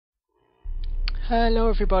Hello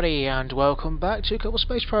everybody and welcome back to Kerbal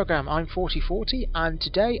Space Program. I'm 4040 and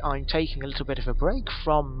today I'm taking a little bit of a break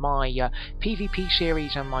from my PvP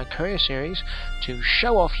series and my career series to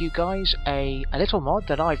show off you guys a little mod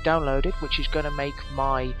that I've downloaded, which is going to make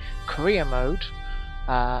my career mode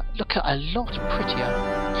look a lot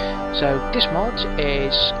prettier. So this mod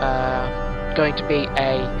is going to be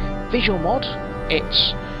a visual mod.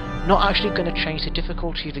 It's not actually going to change the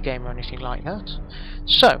difficulty of the game or anything like that.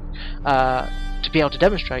 So, to be able to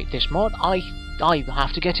demonstrate this mod, I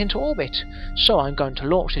have to get into orbit. So I'm going to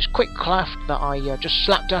launch this quick craft that I just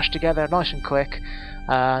slapdash together nice and quick.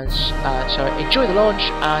 So enjoy the launch,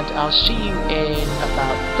 and I'll see you in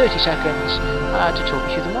about 30 seconds to talk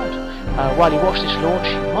you through the mod. While you watch this launch,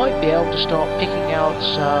 you might be able to start picking out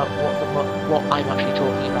what I'm actually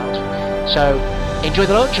talking about. So enjoy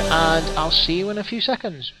the launch, and I'll see you in a few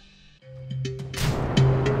seconds.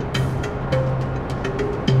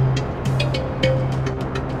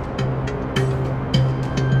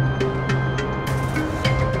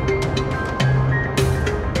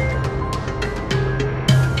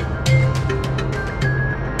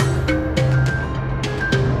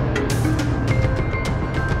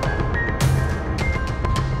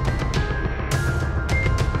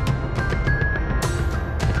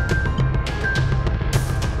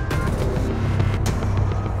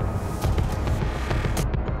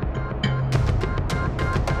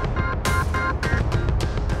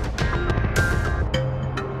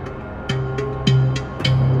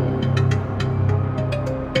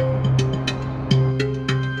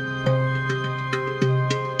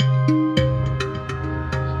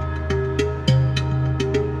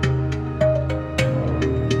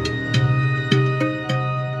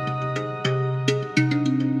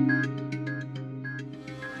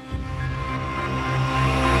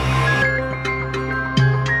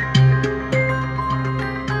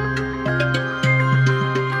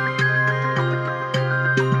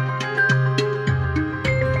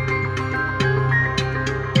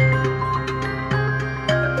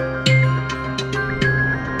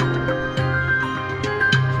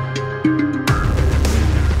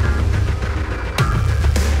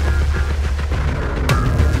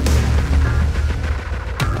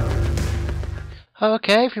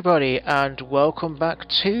 Okay everybody, and welcome back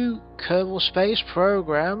to Kerbal Space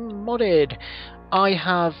Program Modded. I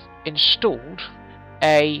have installed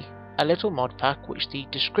a little mod pack, which the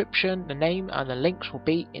description, the name and the links will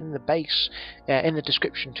be in the base, in the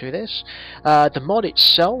description to this. The mod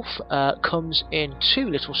itself comes in two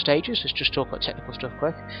little stages. Let's just talk about technical stuff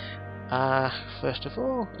quick. First of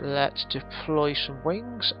all, let's deploy some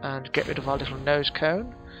wings and get rid of our little nose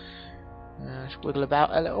cone. Let's wiggle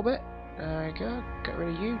about a little bit. There we go, get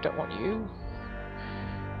rid of you, don't want you.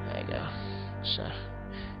 There you go. So,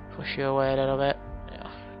 push you away a little bit.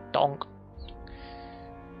 Yeah. Donk.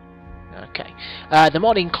 Okay. The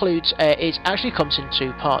mod includes, it actually comes in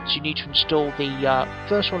two parts. You need to install the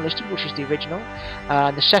first one listed, which is the original.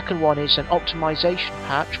 And the second one is an optimization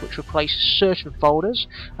patch, which replaces certain folders.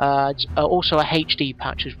 It's also a HD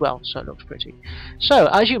patch as well, so it looks pretty. So,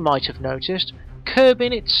 as you might have noticed,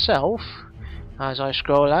 Kerbin itself, as I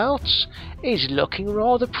scroll out, is looking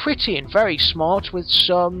rather pretty and very smart with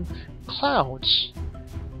some clouds.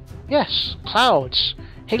 Yes, clouds.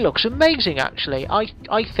 He looks amazing actually.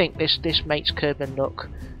 I think this makes Kerbin look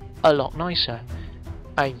a lot nicer.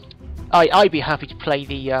 I'd be happy to play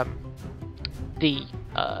the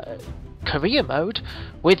career mode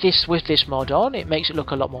with this mod on. It makes it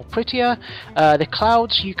look a lot more prettier. The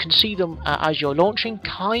clouds, you can see them as you're launching,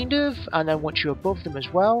 kind of, and then once you're above them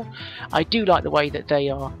as well. I do like the way that they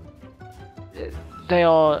are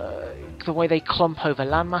the way they clump over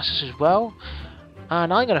land masses as well.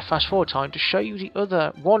 And I'm going to fast forward time to show you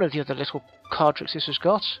one of the other little card tricks this has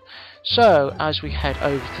got. So as we head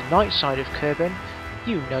over to the night side of Kerbin,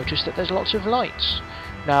 you notice that there's lots of lights.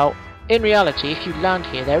 Now, in reality, if you land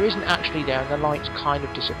here, there isn't actually there, and the lights kind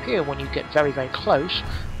of disappear when you get very, very close.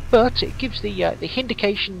 But it gives the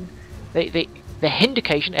indication, the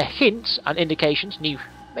hints and indications. Made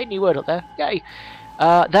a new word up there. Yay!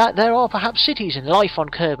 That there are perhaps cities and life on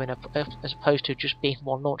Kerbin, as opposed to just being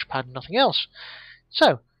one launch pad and nothing else.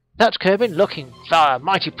 So that's Kerbin, looking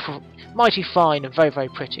mighty fine and very, very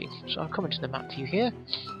pretty. So I'm coming to the map view here.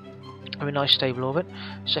 I'm in a nice stable orbit.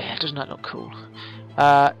 So yeah, doesn't that look cool?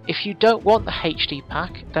 If you don't want the HD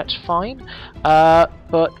pack, that's fine,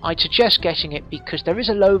 but I'd suggest getting it because there's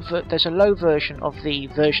a low version of the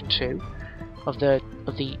version 2 of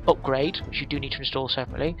the upgrade, which you do need to install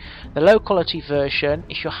separately. The low quality version,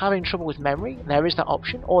 if you're having trouble with memory, there is that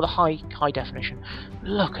option, or the high definition.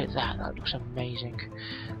 Look at that, that looks amazing.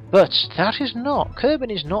 But that is not,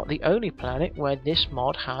 Kerbin is not the only planet where this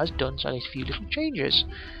mod has done a few little changes.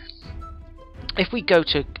 If we go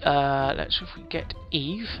to, if we get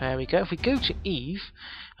Eve, there we go. If we go to Eve,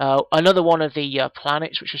 another one of the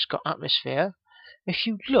planets which has got atmosphere, if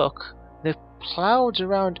you look, the clouds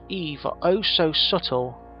around Eve are oh so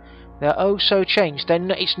subtle. They're oh so changed.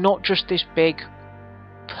 It's not just this big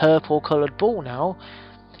purple coloured ball now.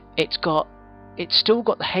 It's still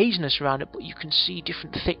got the haziness around it, but you can see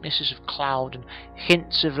different thicknesses of cloud and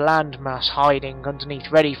hints of landmass hiding underneath,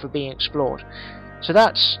 ready for being explored. So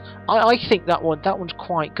I think that one's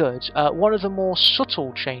quite good. One of the more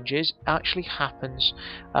subtle changes actually happens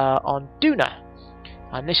on Duna,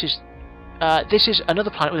 and this is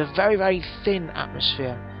another planet with a very, very thin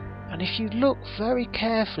atmosphere. And if you look very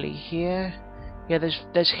carefully here, yeah,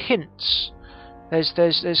 there's hints.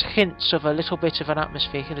 There's hints of a little bit of an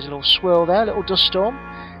atmosphere. There's a little swirl there, a little dust storm.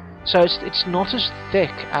 So it's not as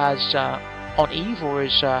thick as on Eve or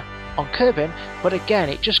as on Kerbin, but again,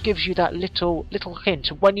 it just gives you that little hint.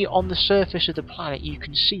 When you're on the surface of the planet, you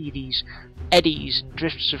can see these eddies and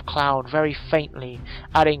drifts of cloud very faintly,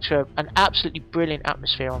 adding to an absolutely brilliant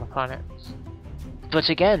atmosphere on the planet. But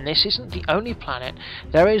again, this isn't the only planet.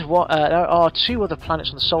 There are two other planets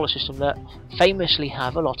on the solar system that famously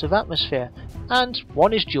have a lot of atmosphere, and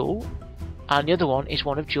one is Jewel, and the other one is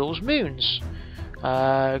one of Jewel's moons.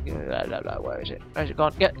 Where is it? Where's it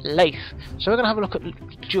gone? Yeah, Laith. So we're going to have a look at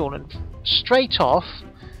Jewel, and straight off,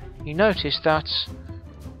 you notice that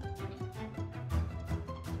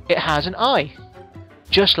it has an eye,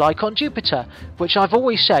 just like on Jupiter, which I've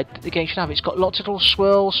always said that the game should have. It's got lots of little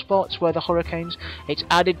swirl spots where the hurricanes. It's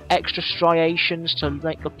added extra striations to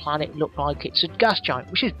make the planet look like it's a gas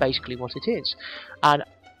giant, which is basically what it is. And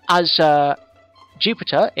as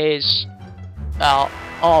Jupiter is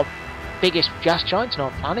our biggest gas giant on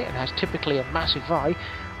our planet and has typically a massive eye,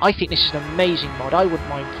 I think this is an amazing mod. I wouldn't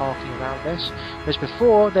mind parking around this. Whereas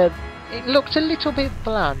before, it looked a little bit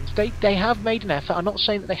bland. They have made an effort. I'm not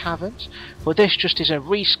saying that they haven't, but this just is a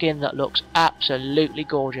reskin that looks absolutely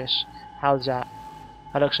gorgeous. How's that?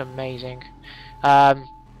 That looks amazing.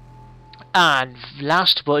 And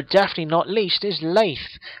last but definitely not least is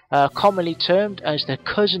Laith, commonly termed as the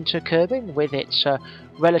cousin to Kerbin, with its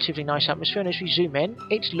relatively nice atmosphere. And as we zoom in,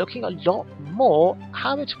 it's looking a lot more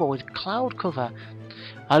habitable with cloud cover.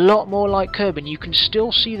 A lot more like Kerbin. You can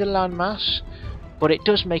still see the landmass, but it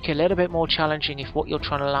does make it a little bit more challenging if what you're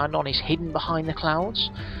trying to land on is hidden behind the clouds.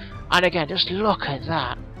 And again, just look at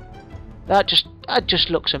that. That just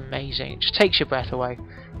looks amazing. It just takes your breath away.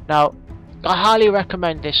 Now, I highly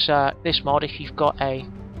recommend this mod if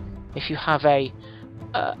you have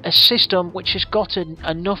a system which has got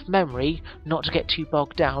enough memory not to get too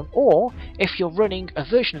bogged down, or if you're running a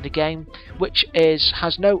version of the game which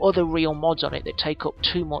has no other real mods on it that take up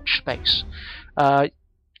too much space.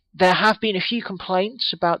 There have been a few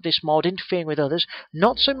complaints about this mod interfering with others,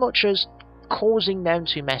 not so much as causing them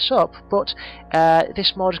to mess up, but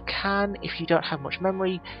this mod can, if you don't have much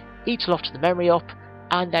memory, eat a lot of the memory up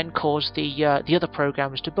and then cause the other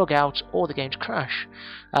programs to bug out or the game to crash.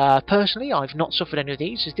 Personally, I've not suffered any of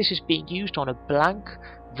these, as this is being used on a blank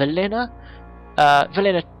vanilla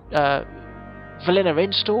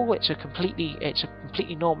install. It's a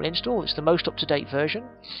completely normal install. It's the most up-to-date version.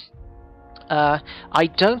 I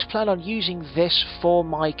don't plan on using this for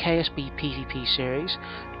my KSP PvP series,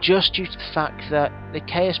 just due to the fact that the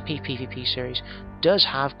KSP PvP series does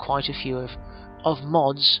have quite a few of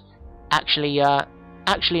mods actually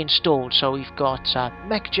installed. So we've got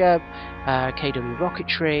MechJeb, KW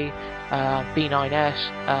Rocketry, B9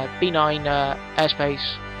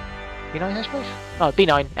 Airspace. B9 Airspace? Oh,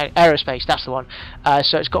 B9 Aerospace, that's the one.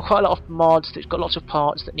 So it's got quite a lot of mods, it's got lots of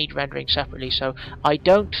parts that need rendering separately, so I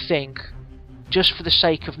don't think, just for the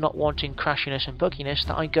sake of not wanting crashiness and bugginess,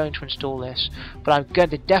 that I'm going to install this. But I'm going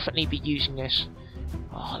to definitely be using this.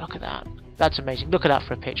 Oh, look at that. That's amazing. Look at that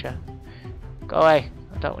for a picture. Go away.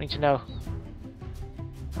 I don't need to know.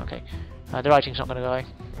 Okay. The writing's not going to go away.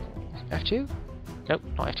 F2? Nope,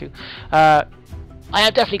 not F2. I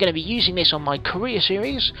am definitely going to be using this on my career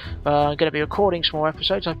series. I'm going to be recording some more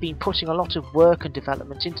episodes. I've been putting a lot of work and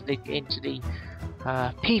development into the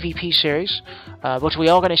PvP series, but we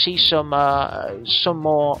are going to see some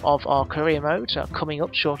more of our career modes coming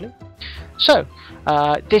up shortly. So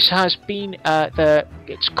this has been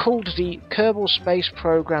it's called the Kerbal Space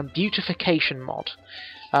Program Beautification Mod,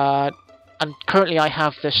 and currently I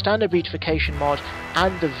have the standard beautification mod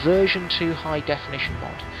and the version 2 high definition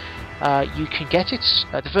mod. You can get it,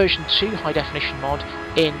 the version 2 high definition mod,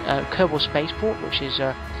 in Kerbal Space Port, which is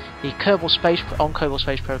the Kerbal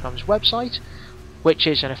Space Program's website, which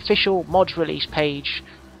is an official mods release page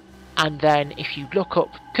and then if you look up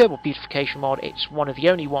Kerbal Beautification Mod, it's one of the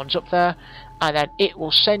only ones up there, and then it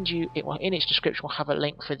will send you, it will, in its description will have a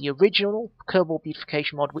link for the original Kerbal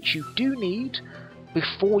Beautification Mod, which you do need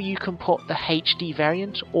before you can put the HD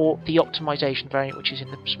variant or the optimization variant, which is in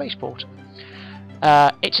the Spaceport.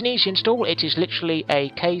 It's an easy install. It is literally a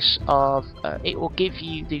case of it will give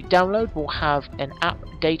you, the download will have an app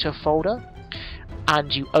data folder,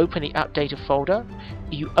 and you open the app data folder,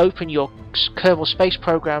 you open your Kerbal Space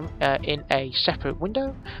Program in a separate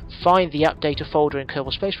window, find the app data folder in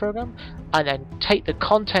Kerbal Space Program, and then take the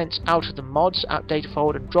contents out of the mods app data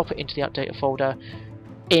folder and drop it into the app data folder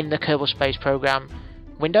in the Kerbal Space Program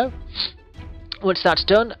window. Once that's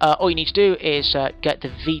done, all you need to do is get the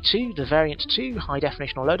V2, the variant 2, high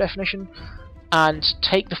definition or low definition, and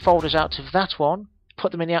take the folders out of that one,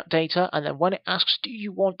 put them in the app data, and then when it asks do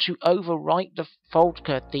you want to overwrite the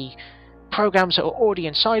folder, the programs that are already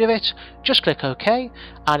inside of it, just click OK,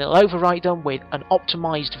 and it'll overwrite them with an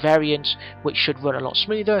optimized variant which should run a lot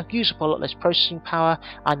smoother, use up a lot less processing power,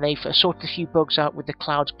 and they've sorted a few bugs out with the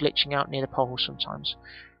clouds glitching out near the poles sometimes.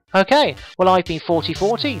 Okay, well, I've been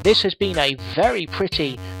 4040. This has been a very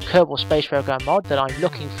pretty Kerbal Space Program mod that I'm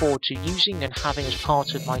looking forward to using and having as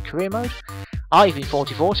part of my career mode. I've been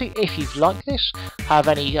 4040. If you've liked this, have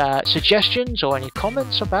any suggestions or any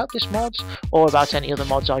comments about this mod, or about any other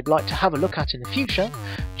mods I'd like to have a look at in the future,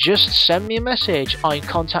 just send me a message. I'm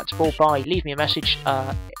contactable by leave me a message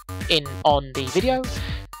on the video,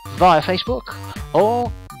 via Facebook,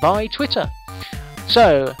 or by Twitter.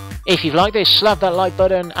 So, if you've liked this, slap that like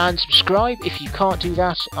button and subscribe. If you can't do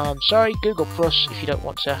that, I'm sorry, Google Plus if you don't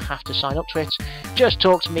want to have to sign up to it. Just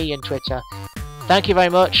talk to me on Twitter. Thank you very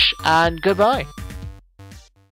much, and goodbye.